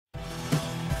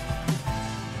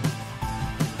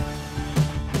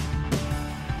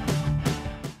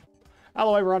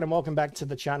Hello everyone and welcome back to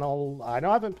the channel. I know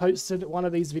I haven't posted one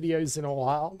of these videos in a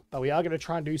while, but we are going to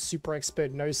try and do super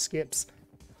expert no skips.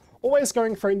 Always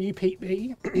going for a new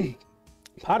PB.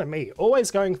 Pardon me.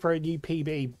 Always going for a new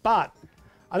PB, but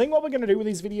I think what we're going to do with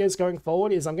these videos going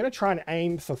forward is I'm going to try and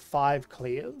aim for 5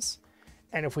 clears.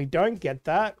 And if we don't get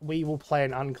that, we will play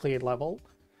an uncleared level.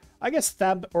 I guess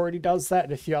Thab already does that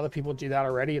and a few other people do that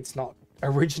already. It's not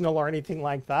original or anything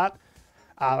like that.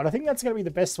 But I think that's going to be the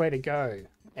best way to go.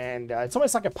 And it's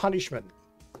almost like a punishment.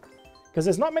 Because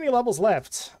there's not many levels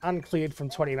left uncleared from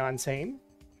 2019.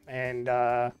 And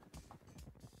I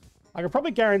can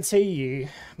probably guarantee you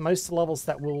most of the levels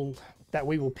that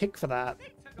we will pick for that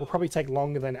will probably take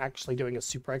longer than actually doing a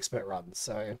super expert run.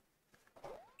 So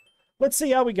let's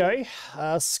see how we go.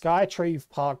 Skytree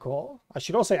parkour. I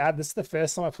should also add, this is the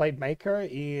first time I played Maker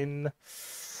in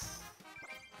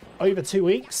over 2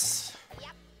 weeks.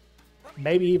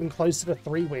 Maybe even closer to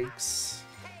 3 weeks.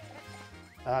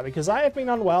 Because I have been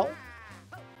unwell.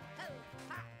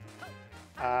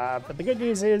 But the good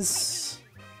news is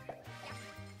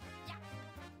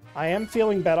I am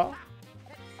feeling better.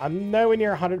 I'm nowhere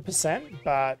near 100%,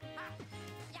 but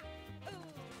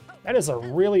that is a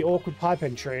really awkward pipe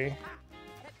entry.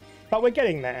 But we're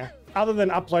getting there. Other than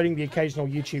uploading the occasional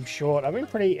YouTube short, I've been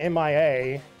pretty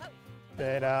MIA.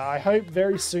 But I hope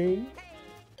very soon,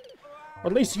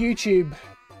 or at least YouTube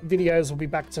videos will be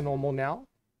back to normal now.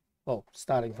 Well,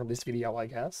 starting from this video, I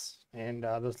guess. And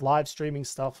the live streaming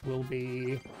stuff will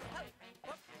be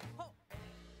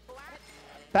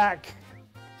back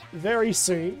very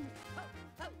soon.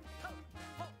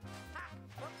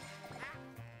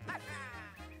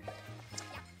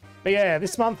 But yeah,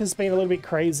 this month has been a little bit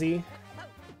crazy.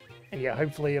 And yeah,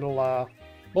 hopefully it'll, well,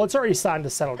 it's already starting to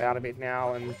settle down a bit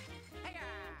now, and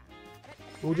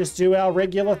we'll just do our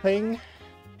regular thing,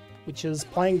 which is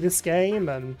playing this game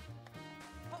and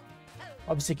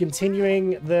obviously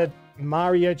continuing the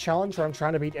Mario challenge where I'm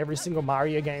trying to beat every single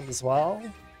Mario game as well.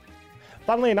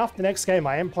 Funnily enough, the next game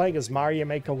I am playing is Mario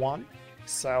Maker 1.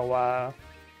 So,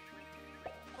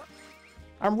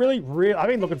 I've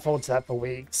been looking forward to that for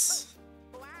weeks.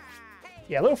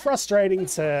 Yeah, a little frustrating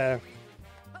to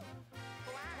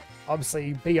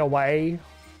obviously be away,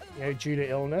 you know, due to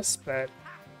illness, but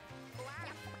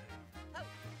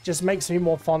just makes me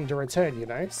more fun to return, you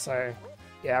know? So,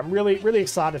 yeah, I'm really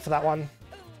excited for that one.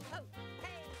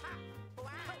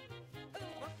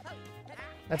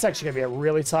 That's actually going to be a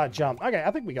really tight jump. Okay,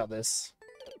 I think we got this.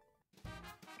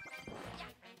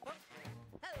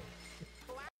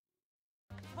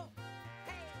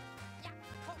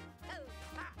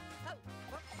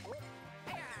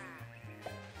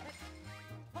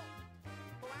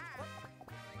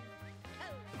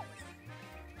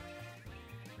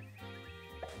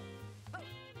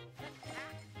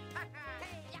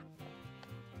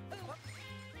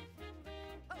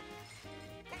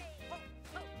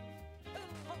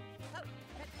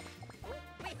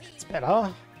 It's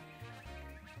better.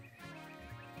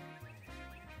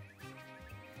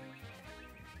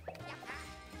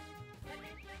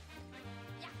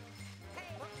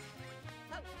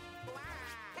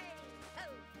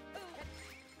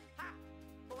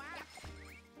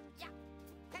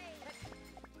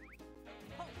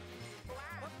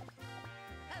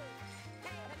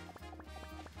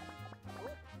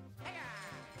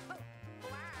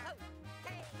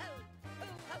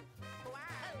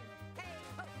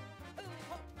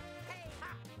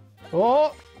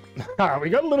 Oh, we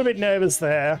got a little bit nervous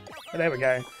there. But there we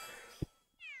go.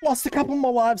 Lost a couple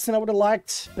more lives than I would have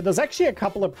liked, but there's actually a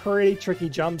couple of pretty tricky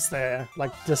jumps there,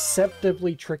 like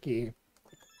deceptively tricky.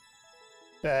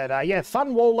 But yeah,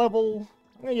 fun wall level.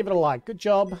 I'm gonna give it a like. Good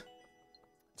job.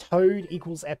 Toad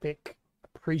equals epic.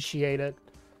 Appreciate it.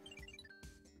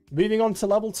 Moving on to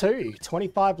level 2.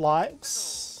 25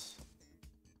 lives.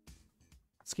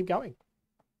 Let's keep going.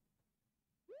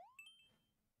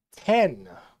 10.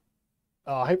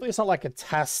 Oh, hopefully it's not like a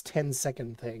TAS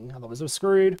 10-second thing, otherwise we're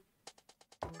screwed.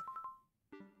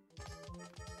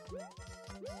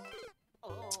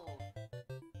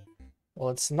 Well,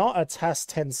 it's not a TAS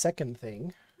 10-second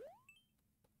thing.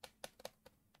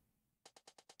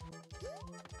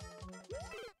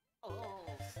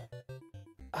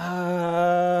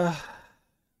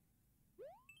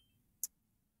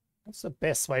 What's the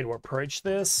best way to approach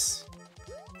this?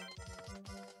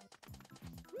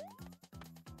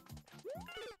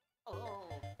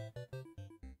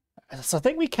 So I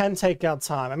think we can take our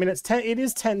time. I mean, it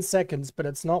is 10 seconds, but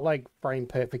it's not like frame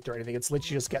perfect or anything. It's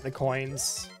literally just get the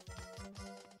coins.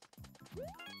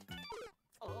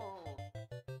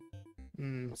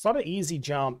 It's not an easy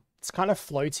jump. It's kind of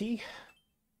floaty.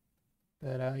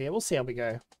 But yeah, we'll see how we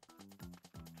go.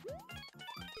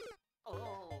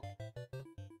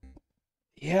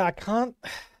 Yeah, I can't...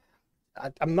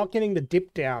 I'm not getting the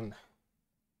dip down.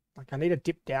 Like, I need to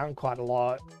dip down quite a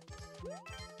lot.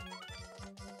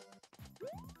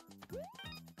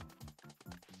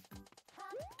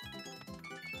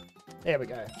 There we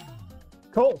go.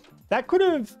 Cool. That could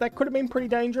have been pretty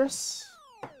dangerous.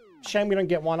 Shame we don't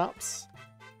get one-ups.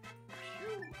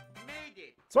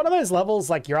 It's one of those levels,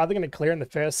 like, you're either going to clear in the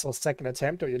first or second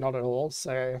attempt, or you're not at all,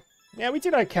 so... Yeah, we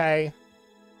did okay.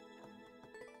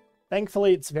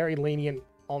 Thankfully, it's very lenient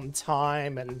on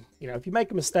time, and, you know, if you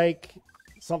make a mistake,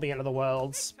 it's not the end of the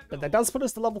world. But that does put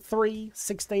us to level 3,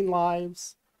 16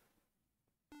 lives.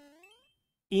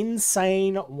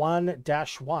 Insane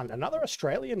 1-1. Another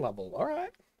Australian level,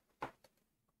 alright.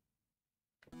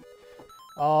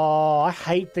 Oh, I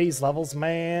hate these levels,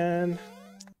 man.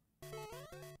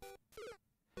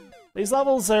 These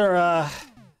levels are,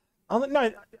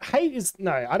 no, hate is,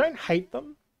 no, I don't hate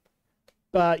them,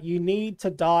 but you need to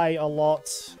die a lot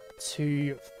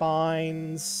to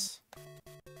find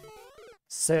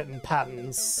certain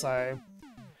patterns, so,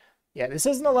 yeah, this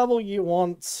isn't a level you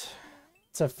want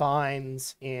to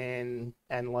find in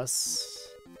Endless.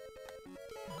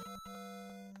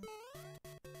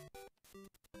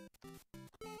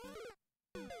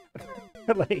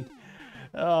 Like,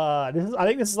 I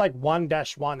think this is like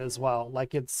 1-1 as well.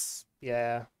 Like, it's,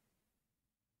 yeah.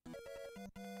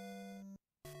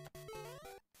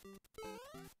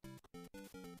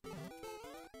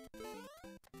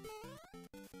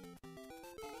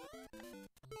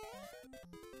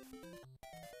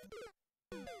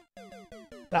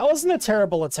 That wasn't a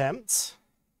terrible attempt.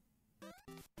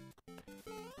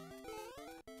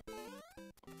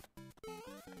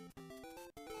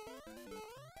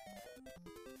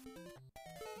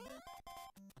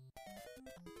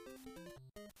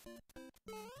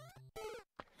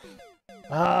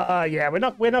 Yeah, we're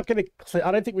not gonna clear,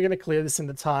 I don't think we're gonna clear this in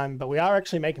the time, but we are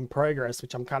actually making progress,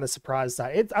 which I'm kind of surprised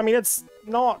at. I mean, it's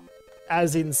not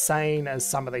as insane as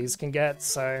some of these can get,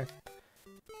 so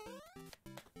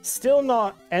still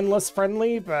not endless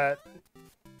friendly, but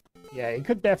yeah, it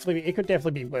could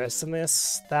definitely be worse than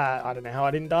this. That, I don't know how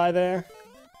I didn't die there.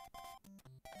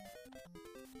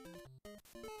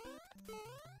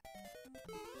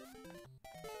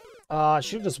 I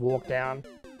should have just walked down.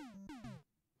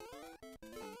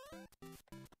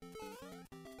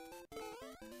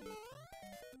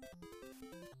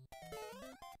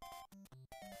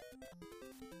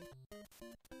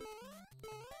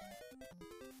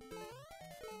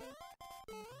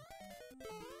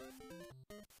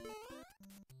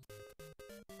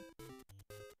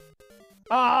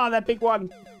 Ah, that big one!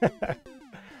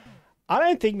 I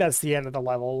don't think that's the end of the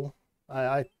level.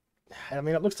 I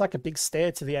mean, it looks like a big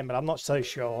stair to the end, but I'm not so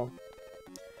sure.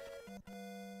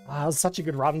 That was such a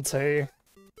good run too.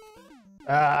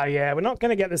 Yeah, we're not going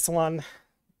to get this one.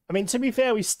 I mean, to be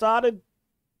fair, when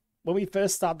we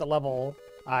first started the level,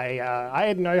 I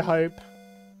had no hope.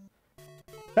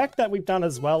 The fact that we've done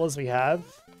as well as we have,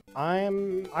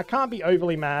 I can't be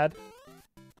overly mad.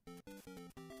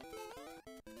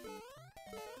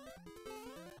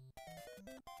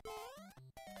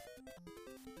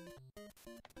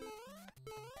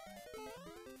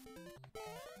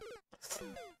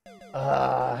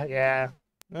 Yeah.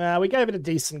 We gave it a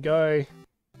decent go.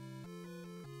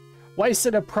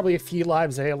 Wasted probably a few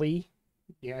lives early.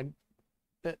 Yeah,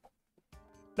 but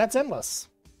that's endless.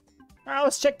 Alright,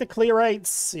 let's check the clear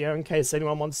rates, you know, in case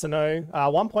anyone wants to know.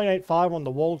 1.85 on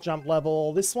the wall jump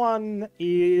level. This one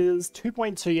is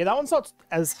 2.2. Yeah, that one's not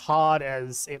as hard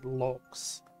as it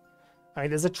looks. I mean,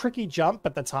 there's a tricky jump,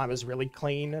 but the time is really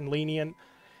clean and lenient.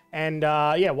 And,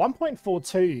 yeah,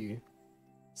 1.42.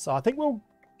 So I think we'll...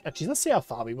 Actually, let's see how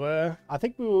far we were. I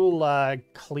think we will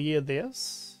clear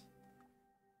this.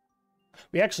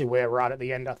 We actually were right at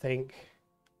the end, I think.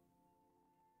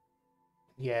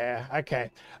 Yeah,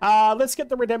 okay. Let's get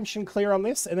the redemption clear on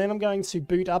this, and then I'm going to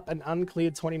boot up an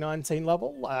uncleared 2019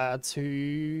 level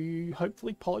to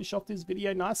hopefully polish off this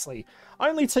video nicely.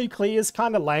 Only 2 clears,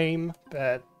 kind of lame,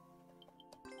 but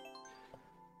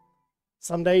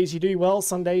some days you do well,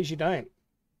 some days you don't.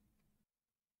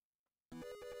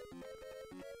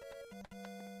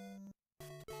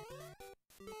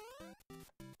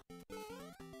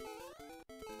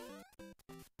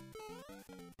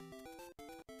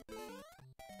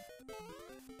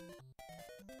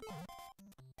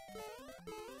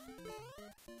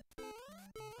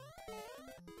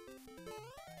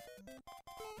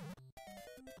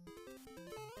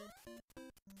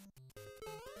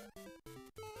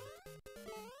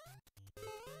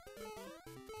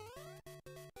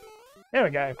 There we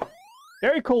go.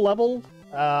 Very cool level.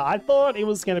 I thought it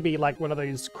was going to be like one of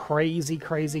those crazy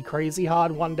hard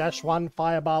 1-1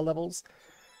 firebar levels.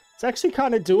 It's actually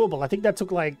kind of doable. I think that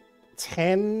took like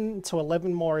 10 to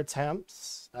 11 more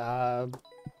attempts. Yeah,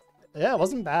 it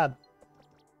wasn't bad.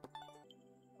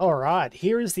 Alright,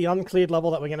 here is the uncleared level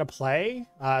that we're going to play.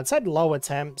 It's had low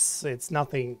attempts. It's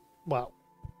nothing, well,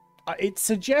 it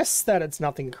suggests that it's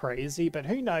nothing crazy, but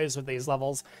who knows with these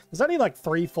levels. There's only like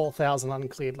 4,000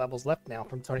 uncleared levels left now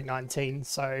from 2019,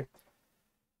 so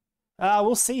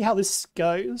we'll see how this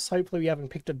goes. Hopefully we haven't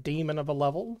picked a demon of a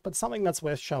level, but something that's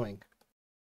worth showing.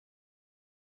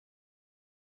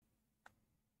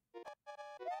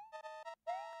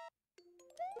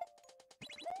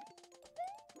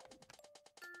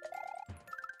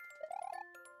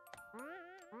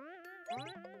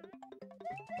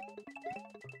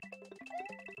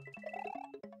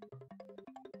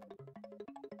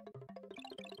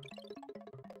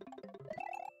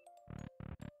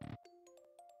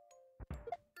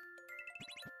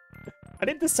 I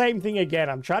did the same thing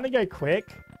again. I'm trying to go quick.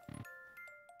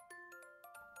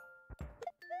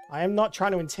 I am not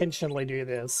trying to intentionally do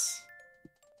this.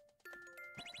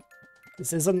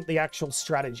 This isn't the actual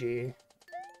strategy.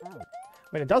 I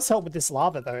mean, it does help with this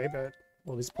lava though, but,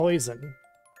 well, this poison.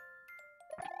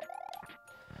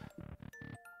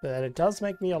 But it does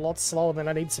make me a lot slower than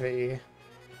I need to be.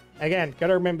 Again,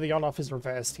 gotta remember the on-off is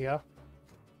reversed here.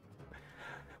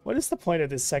 What is the point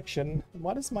of this section?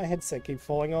 Why does my headset keep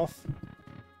falling off?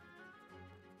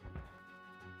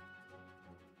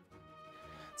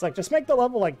 It's like, just make the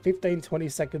level like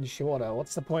 15-20 seconds shorter.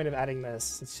 What's the point of adding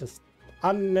this? It's just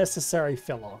unnecessary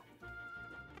filler.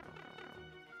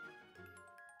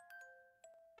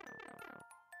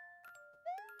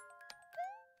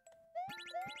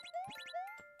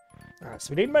 Alright,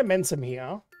 so we need momentum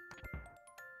here.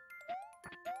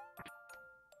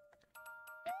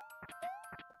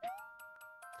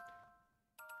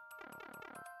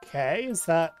 Okay, is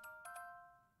that...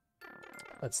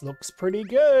 That looks pretty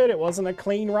good. It wasn't a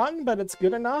clean run, but it's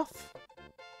good enough.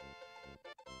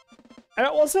 And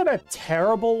it wasn't a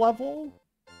terrible level.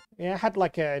 Yeah, it had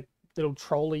like a little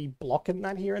trolley block in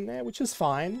that here and there, which is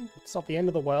fine. It's not the end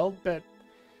of the world, but...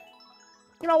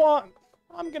 You know what?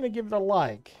 I'm gonna give it a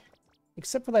like.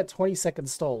 Except for that 20-second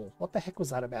stall. What the heck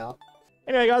was that about?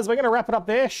 Anyway, guys, we're going to wrap it up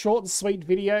there. Short and sweet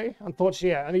video. Unfortunately,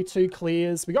 yeah, only 2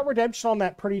 clears. We got redemption on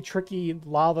that pretty tricky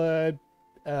lava...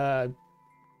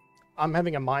 I'm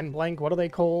having a mind blank. What are they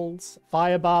called?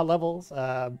 Firebar levels.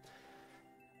 That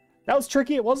was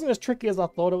tricky. It wasn't as tricky as I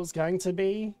thought it was going to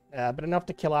be, but enough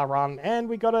to kill our run. And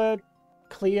we got a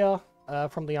clear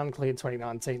from the uncleared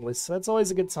 2019 list, so that's always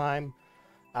a good time.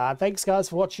 Thanks, guys,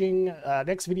 for watching.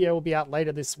 Next video will be out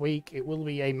later this week. It will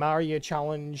be a Mario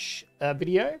Challenge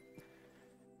video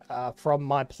from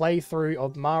my playthrough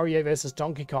of Mario vs.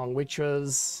 Donkey Kong, which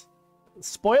was,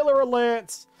 spoiler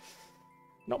alert,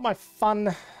 not my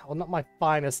fun, or not my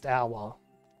finest hour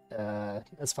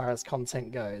as far as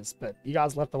content goes. But you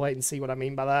guys will have to wait and see what I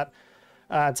mean by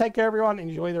that. Take care, everyone.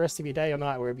 Enjoy the rest of your day or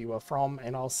night, wherever you are from,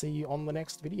 and I'll see you on the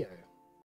next video.